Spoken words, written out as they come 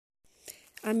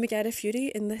I'm Megara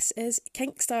Fury, and this is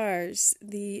Kink Stars,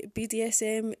 the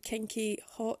BDSM Kinky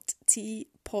Hot Tea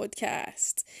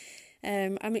podcast.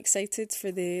 I'm excited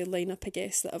for the lineup, I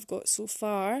guess, that I've got so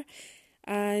far,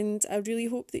 and I really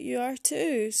hope that you are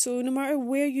too. So, no matter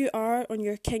where you are on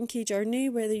your kinky journey,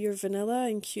 whether you're vanilla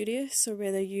and curious, or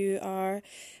whether you are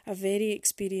a very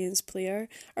experienced player,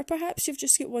 or perhaps you've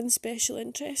just got one special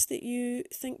interest that you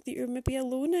think that you're maybe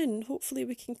alone in, hopefully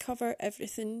we can cover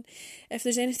everything. If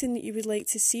there's anything that you would like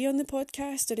to see on the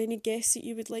podcast, or any guests that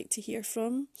you would like to hear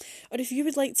from, or if you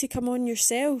would like to come on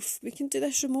yourself, we can do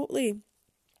this remotely.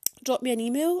 Drop me an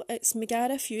email. It's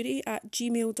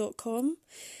megarafury@gmail.com,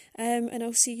 and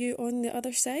I'll see you on the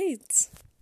other side.